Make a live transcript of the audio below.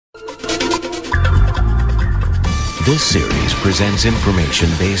This series presents information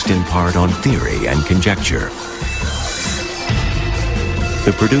based in part on theory and conjecture.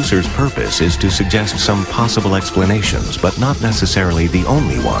 The producer's purpose is to suggest some possible explanations, but not necessarily the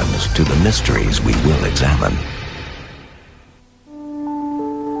only ones, to the mysteries we will examine.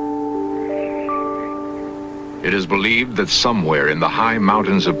 It is believed that somewhere in the high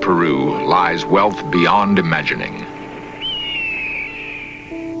mountains of Peru lies wealth beyond imagining.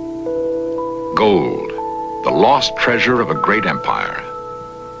 Gold, the lost treasure of a great empire.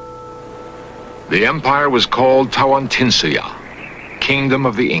 The empire was called Tawantinsuya, Kingdom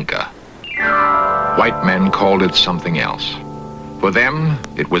of the Inca. White men called it something else. For them,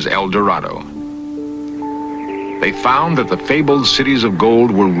 it was El Dorado. They found that the fabled cities of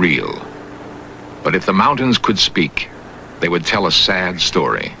gold were real. But if the mountains could speak, they would tell a sad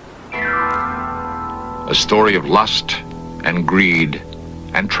story. A story of lust and greed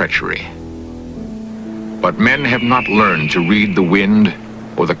and treachery. But men have not learned to read the wind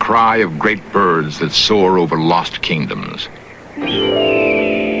or the cry of great birds that soar over lost kingdoms.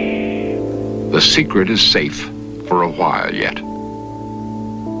 The secret is safe for a while yet.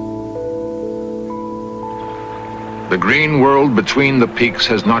 The green world between the peaks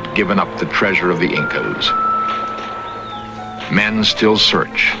has not given up the treasure of the Incas. Men still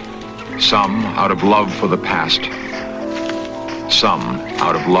search, some out of love for the past, some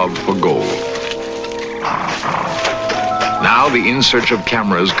out of love for gold. Now the in search of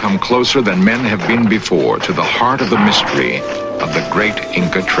cameras come closer than men have been before to the heart of the mystery of the great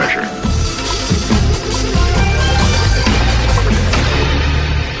Inca treasure.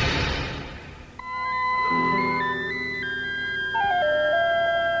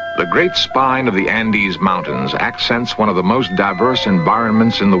 The great spine of the Andes Mountains accents one of the most diverse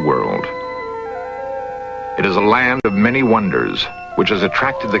environments in the world. It is a land of many wonders, which has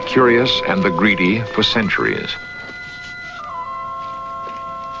attracted the curious and the greedy for centuries.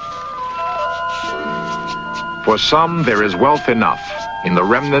 For some, there is wealth enough in the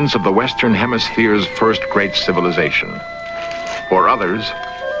remnants of the Western Hemisphere's first great civilization. For others,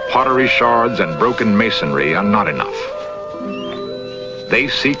 pottery shards and broken masonry are not enough. They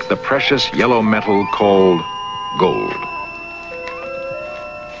seek the precious yellow metal called gold.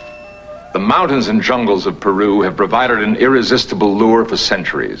 The mountains and jungles of Peru have provided an irresistible lure for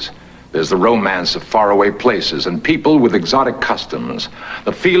centuries. There's the romance of faraway places and people with exotic customs,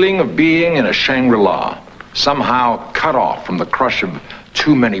 the feeling of being in a Shangri-La, somehow cut off from the crush of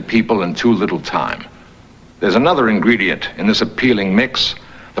too many people in too little time. There's another ingredient in this appealing mix,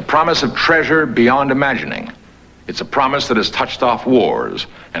 the promise of treasure beyond imagining. It's a promise that has touched off wars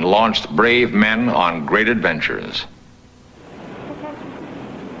and launched brave men on great adventures.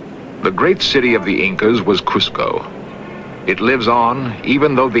 The great city of the Incas was Cusco. It lives on,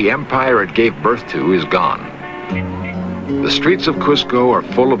 even though the empire it gave birth to is gone. The streets of Cusco are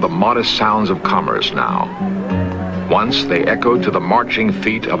full of the modest sounds of commerce now. Once they echoed to the marching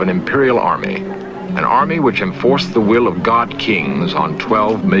feet of an imperial army, an army which enforced the will of god kings on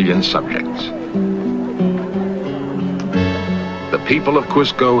 12 million subjects. The people of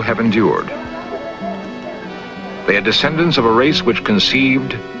Cusco have endured. They are descendants of a race which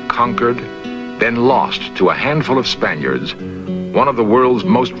conceived, conquered, then lost to a handful of Spaniards one of the world's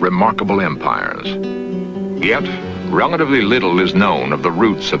most remarkable empires. Yet, relatively little is known of the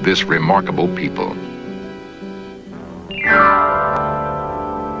roots of this remarkable people.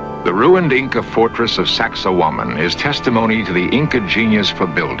 The ruined Inca fortress of Sacsayhuaman is testimony to the Inca genius for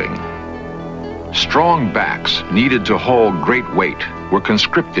building. Strong backs needed to haul great weight were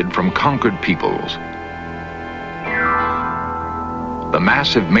conscripted from conquered peoples. The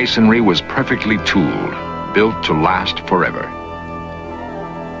massive masonry was perfectly tooled, built to last forever.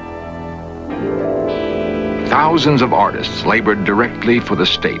 Thousands of artists labored directly for the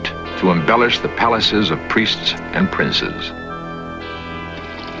state to embellish the palaces of priests and princes.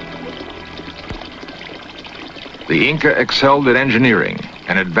 The Inca excelled at engineering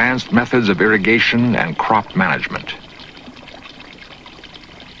and advanced methods of irrigation and crop management.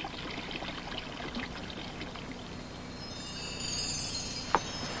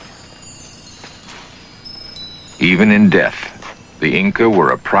 Even in death, the Inca were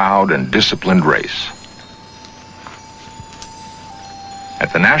a proud and disciplined race.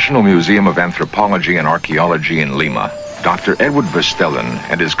 At the National Museum of Anthropology and Archaeology in Lima, Dr. Edward Verstellen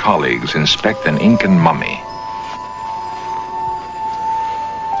and his colleagues inspect an Incan mummy.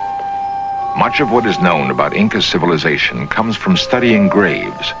 Much of what is known about Inca civilization comes from studying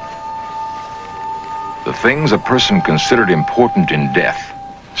graves. The things a person considered important in death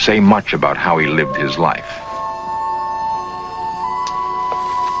say much about how he lived his life.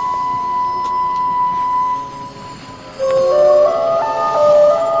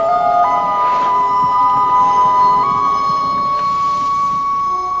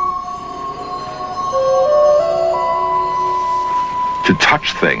 to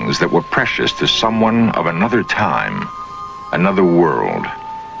touch things that were precious to someone of another time, another world.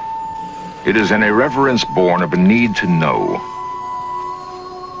 It is an irreverence born of a need to know.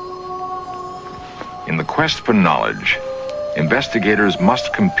 In the quest for knowledge, investigators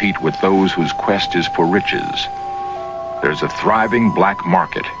must compete with those whose quest is for riches. There's a thriving black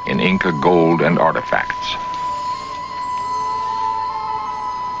market in Inca gold and artifacts.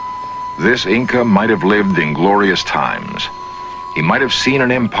 This Inca might have lived in glorious times. He might have seen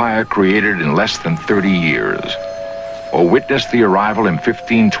an empire created in less than 30 years, or witnessed the arrival in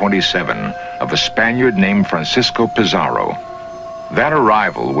 1527 of a Spaniard named Francisco Pizarro. That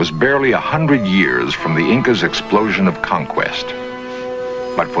arrival was barely 100 years from the Inca's explosion of conquest.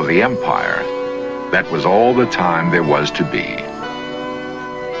 But for the empire, that was all the time there was to be.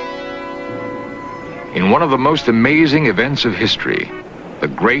 In one of the most amazing events of history, the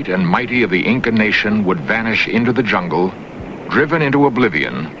great and mighty of the Inca nation would vanish into the jungle, driven into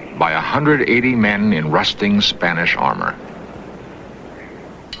oblivion by 180 men in rusting Spanish armor.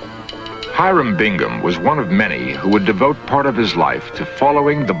 Hiram Bingham was one of many who would devote part of his life to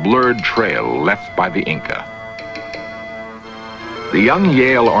following the blurred trail left by the Inca. The young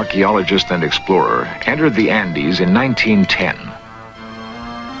Yale archaeologist and explorer entered the Andes in 1910.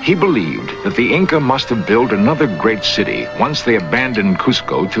 He believed that the Inca must have built another great city once they abandoned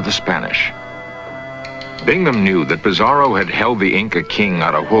Cusco to the Spanish. Bingham knew that Pizarro had held the Inca king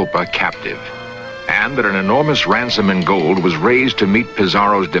Atahualpa captive, and that an enormous ransom in gold was raised to meet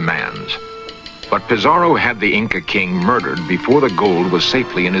Pizarro's demands. But Pizarro had the Inca king murdered before the gold was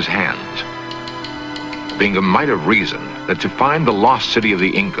safely in his hands. Bingham might have reasoned that to find the lost city of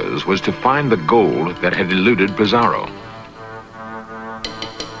the Incas was to find the gold that had eluded Pizarro.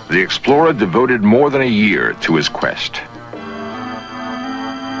 The explorer devoted more than a year to his quest.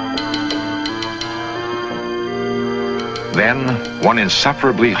 Then, one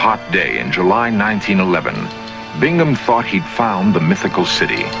insufferably hot day in July 1911, Bingham thought he'd found the mythical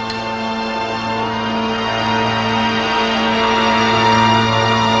city.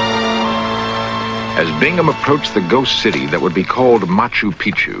 As Bingham approached the ghost city that would be called Machu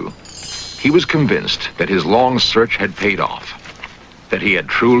Picchu, he was convinced that his long search had paid off, that he had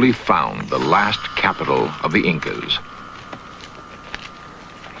truly found the last capital of the Incas.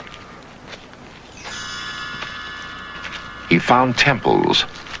 He found temples,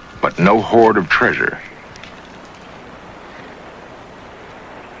 but no hoard of treasure.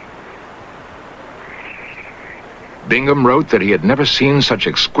 Bingham wrote that he had never seen such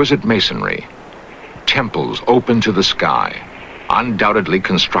exquisite masonry. Temples open to the sky, undoubtedly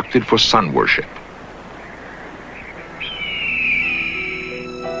constructed for sun worship.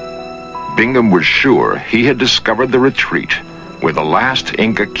 Bingham was sure he had discovered the retreat where the last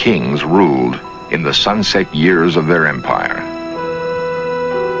Inca kings ruled in the sunset years of their empire.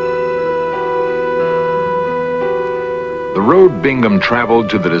 The road Bingham traveled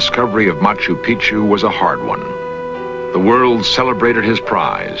to the discovery of Machu Picchu was a hard one. The world celebrated his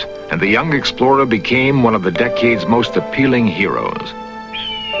prize, and the young explorer became one of the decade's most appealing heroes.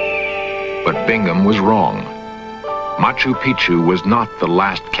 But Bingham was wrong. Machu Picchu was not the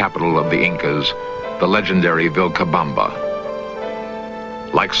last capital of the Incas, the legendary Vilcabamba.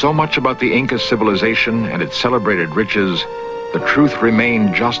 Like so much about the Inca civilization and its celebrated riches, the truth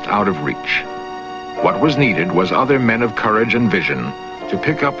remained just out of reach. What was needed was other men of courage and vision to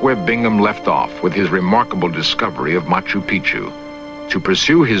pick up where Bingham left off with his remarkable discovery of Machu Picchu, to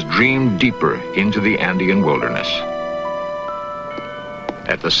pursue his dream deeper into the Andean wilderness.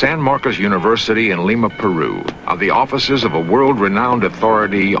 At the San Marcos University in Lima, Peru, are the offices of a world-renowned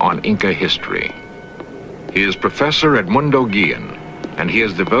authority on Inca history. He is Professor Edmundo Guillen, and he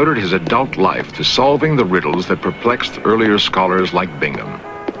has devoted his adult life to solving the riddles that perplexed earlier scholars like Bingham.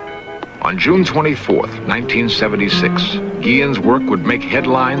 On June 24th, 1976, Guillen's work would make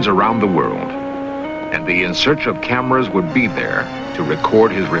headlines around the world, and the In Search of cameras would be there to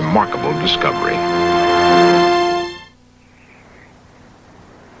record his remarkable discovery.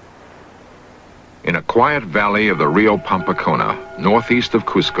 In a quiet valley of the Rio Pampacona, northeast of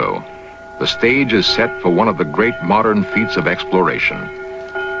Cusco, the stage is set for one of the great modern feats of exploration.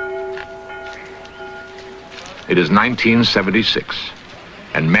 It is 1976,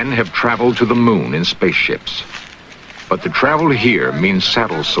 and men have traveled to the moon in spaceships. But to travel here means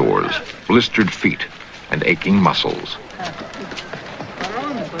saddle sores, blistered feet, and aching muscles.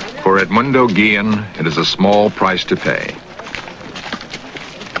 For Edmundo Guillen, it is a small price to pay.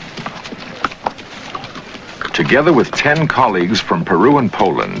 Together with 10 colleagues from Peru and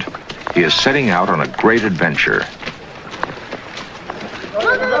Poland, he is setting out on a great adventure.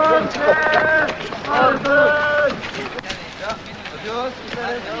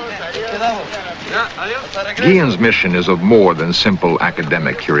 Guillen's mission is of more than simple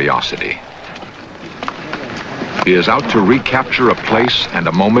academic curiosity. He is out to recapture a place and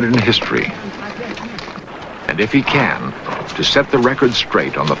a moment in history. And if he can, to set the record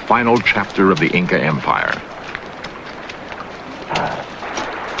straight on the final chapter of the Inca Empire.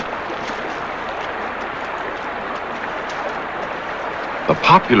 The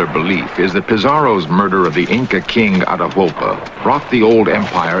popular belief is that Pizarro's murder of the Inca king Atahualpa brought the old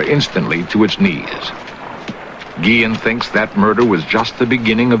empire instantly to its knees. Guillen thinks that murder was just the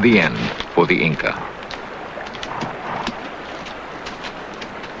beginning of the end for the Inca.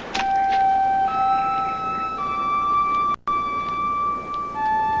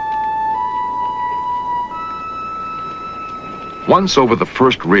 Once over the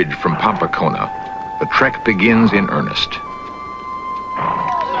first ridge from Pampacona, the trek begins in earnest.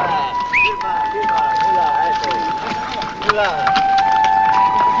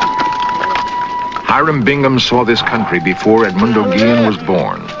 Hiram Bingham saw this country before Edmundo Guillen was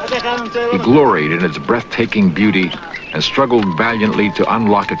born. He gloried in its breathtaking beauty and struggled valiantly to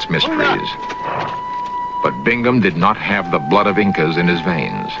unlock its mysteries. But Bingham did not have the blood of Incas in his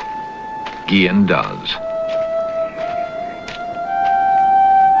veins. Guillen does.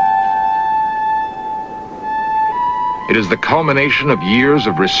 It is the culmination of years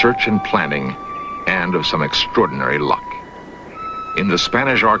of research and planning, and of some extraordinary luck. In the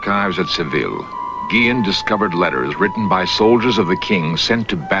Spanish archives at Seville, Guillen discovered letters written by soldiers of the king sent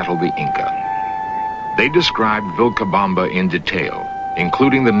to battle the Inca. They described Vilcabamba in detail,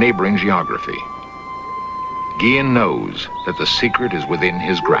 including the neighboring geography. Guillen knows that the secret is within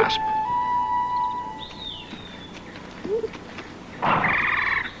his grasp.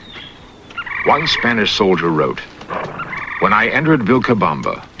 One Spanish soldier wrote, "When I entered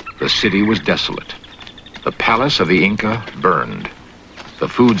Vilcabamba, the city was desolate. The palace of the Inca burned. The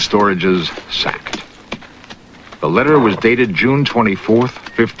food storages sacked." The letter was dated June 24th,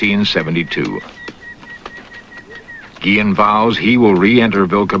 1572. Guillen vows he will re-enter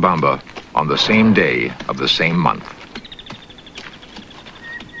Vilcabamba on the same day of the same month.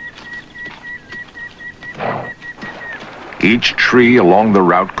 Each tree along the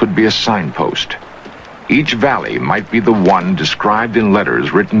route could be a signpost. Each valley might be the one described in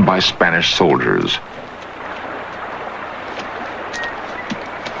letters written by Spanish soldiers.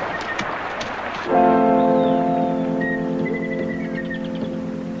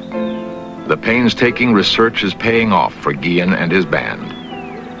 The painstaking research is paying off for Guillen and his band.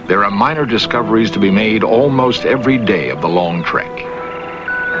 There are minor discoveries to be made almost every day of the long trek.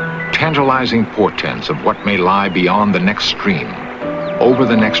 Tantalizing portents of what may lie beyond the next stream, over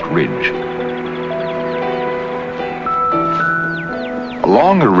the next ridge.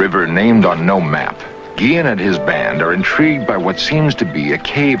 Along a river named on no map, Guillen and his band are intrigued by what seems to be a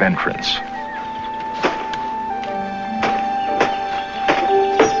cave entrance.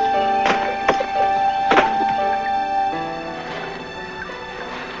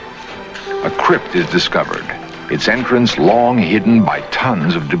 A crypt is discovered, its entrance long hidden by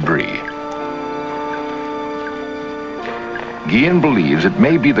tons of debris. Guillen believes it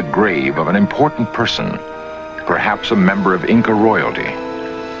may be the grave of an important person, perhaps a member of Inca royalty.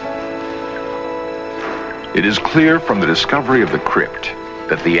 It is clear from the discovery of the crypt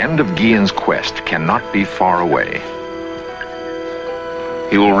that the end of Guillen's quest cannot be far away.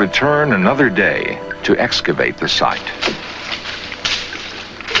 He will return another day to excavate the site.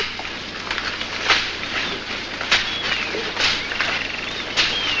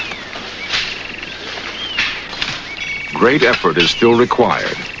 Great effort is still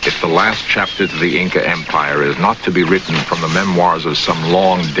required if the last chapter to the Inca Empire is not to be written from the memoirs of some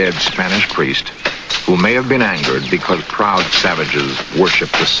long-dead Spanish priest who may have been angered because proud savages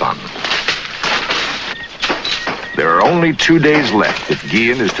worshiped the sun. There are only 2 days left if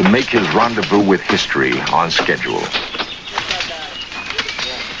Guillen is to make his rendezvous with history on schedule.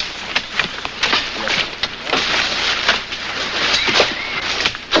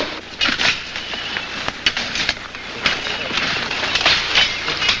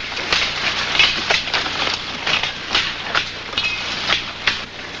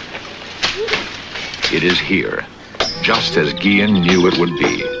 It is here, just as Guillen knew it would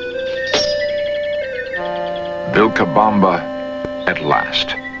be. Vilcabamba at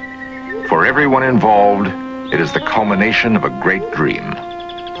last. For everyone involved, it is the culmination of a great dream.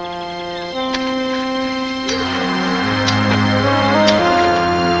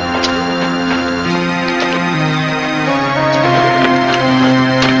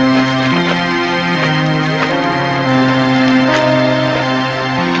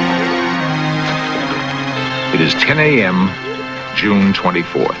 It is 10 a.m., June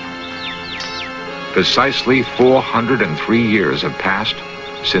 24th. Precisely 403 years have passed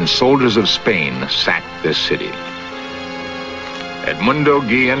since soldiers of Spain sacked this city. Edmundo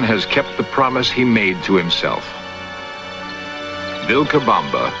Guillen has kept the promise he made to himself.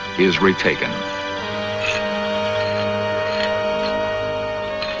 Vilcabamba is retaken.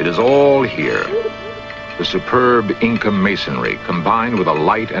 It is all here. The superb Inca masonry, combined with a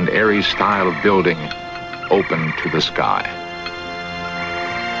light and airy style of building, open to the sky.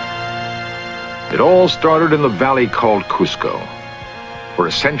 It all started in the valley called Cusco. For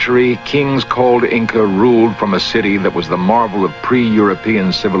a century, kings called Inca ruled from a city that was the marvel of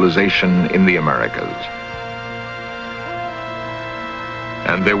pre-European civilization in the Americas.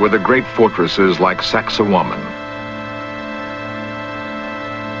 And there were the great fortresses like Sacsayhuaman.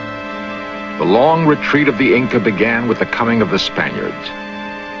 The long retreat of the Inca began with the coming of the Spaniards.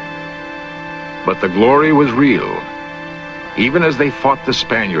 But the glory was real. Even as they fought the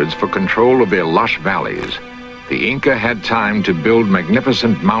Spaniards for control of their lush valleys, the Inca had time to build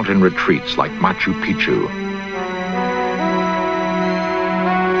magnificent mountain retreats like Machu Picchu.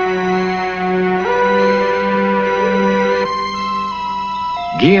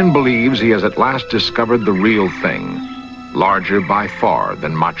 Guillen believes he has at last discovered the real thing, larger by far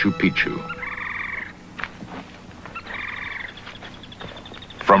than Machu Picchu.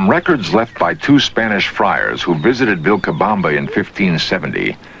 From records left by two Spanish friars who visited Vilcabamba in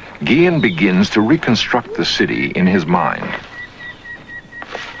 1570, Guillen begins to reconstruct the city in his mind.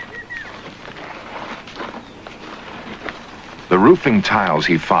 The roofing tiles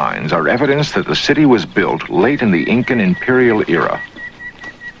he finds are evidence that the city was built late in the Incan imperial era.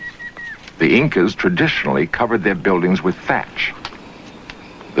 The Incas traditionally covered their buildings with thatch.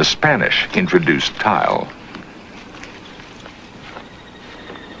 The Spanish introduced tile.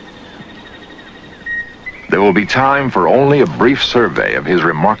 There will be time for only a brief survey of his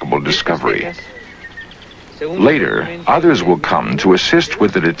remarkable discovery. Later, others will come to assist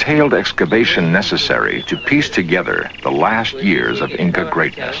with the detailed excavation necessary to piece together the last years of Inca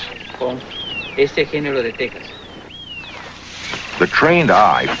greatness. The trained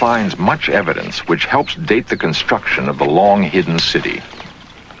eye finds much evidence which helps date the construction of the long-hidden city.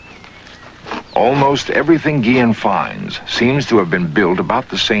 Almost everything Guillen finds seems to have been built about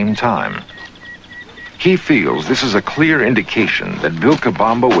the same time. He feels this is a clear indication that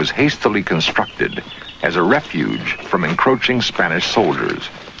Vilcabamba was hastily constructed as a refuge from encroaching Spanish soldiers.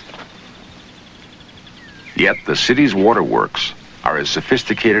 Yet the city's waterworks are as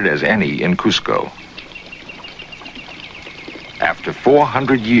sophisticated as any in Cusco. After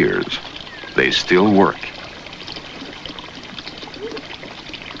 400 years, they still work.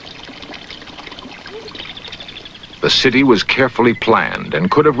 The city was carefully planned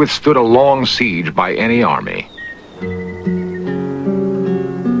and could have withstood a long siege by any army.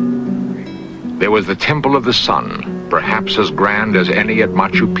 There was the Temple of the Sun, perhaps as grand as any at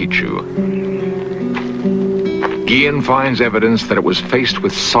Machu Picchu. Guillen finds evidence that it was faced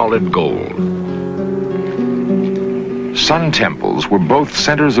with solid gold. Sun temples were both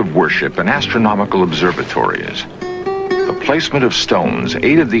centers of worship and astronomical observatories. The placement of stones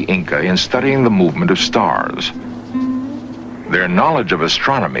aided the Inca in studying the movement of stars. Their knowledge of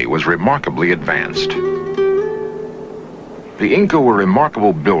astronomy was remarkably advanced. The Inca were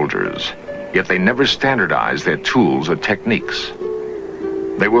remarkable builders, yet they never standardized their tools or techniques.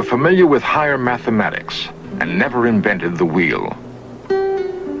 They were familiar with higher mathematics and never invented the wheel.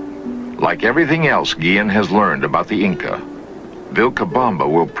 Like everything else Guillen has learned about the Inca, Vilcabamba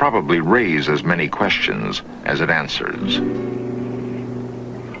will probably raise as many questions as it answers.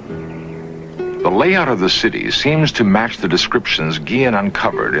 The layout of the city seems to match the descriptions Guillen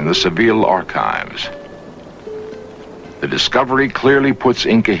uncovered in the Seville archives. The discovery clearly puts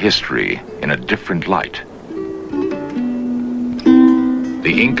Inca history in a different light.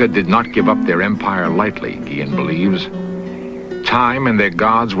 The Inca did not give up their empire lightly, Guillen believes. Time and their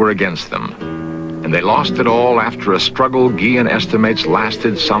gods were against them, and they lost it all after a struggle Guillen estimates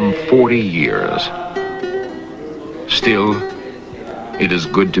lasted some 40 years. Still, it is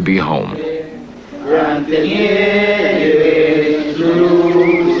good to be home.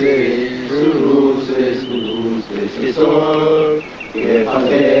 Que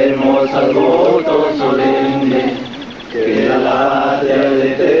pasemos al voto solemne, que la patria del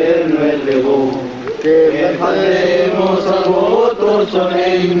eterno entregó. Que pasemos al voto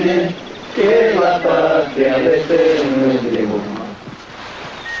solemne, que la patria del eterno entregó.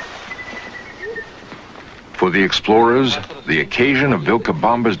 For the explorers, the occasion of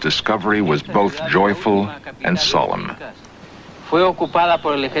Vilcabamba's discovery was both joyful and solemn. Fue ocupada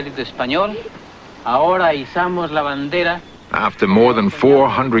por el ejército español. Ahora izamos la bandera After more than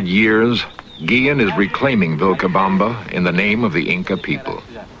 400 years, Guillen is reclaiming Vilcabamba in the name of the Inca people.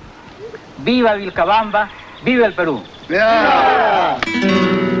 Viva Vilcabamba, viva el Peru. Yeah.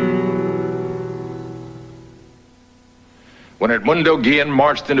 When Edmundo Guillen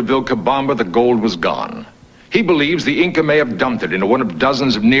marched into Vilcabamba, the gold was gone. He believes the Inca may have dumped it into one of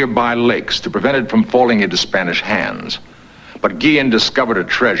dozens of nearby lakes to prevent it from falling into Spanish hands. But Guillen discovered a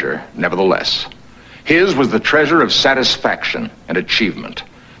treasure, nevertheless. His was the treasure of satisfaction and achievement,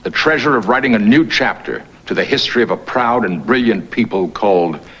 the treasure of writing a new chapter to the history of a proud and brilliant people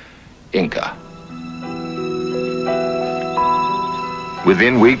called Inca.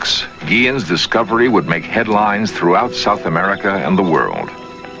 Within weeks, Guillen's discovery would make headlines throughout South America and the world.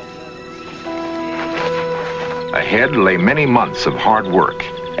 Ahead lay many months of hard work,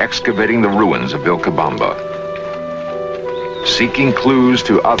 excavating the ruins of Vilcabamba, seeking clues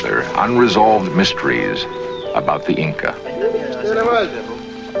to other unresolved mysteries about the Inca.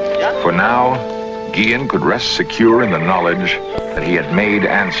 For now, Guillen could rest secure in the knowledge that he had made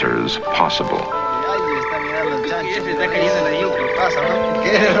answers possible.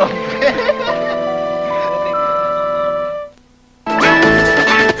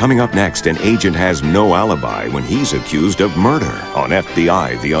 Coming up next, an agent has no alibi when he's accused of murder on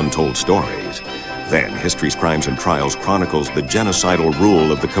FBI: The Untold Stories. Then, History's Crimes and Trials chronicles the genocidal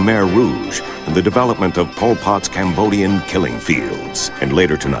rule of the Khmer Rouge and the development of Pol Pot's Cambodian killing fields. And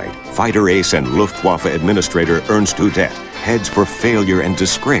later tonight, fighter ace and Luftwaffe administrator Ernst Udet heads for failure and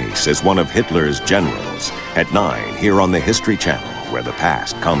disgrace as one of Hitler's generals. At 9, here on the History Channel, where the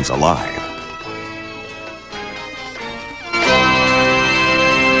past comes alive.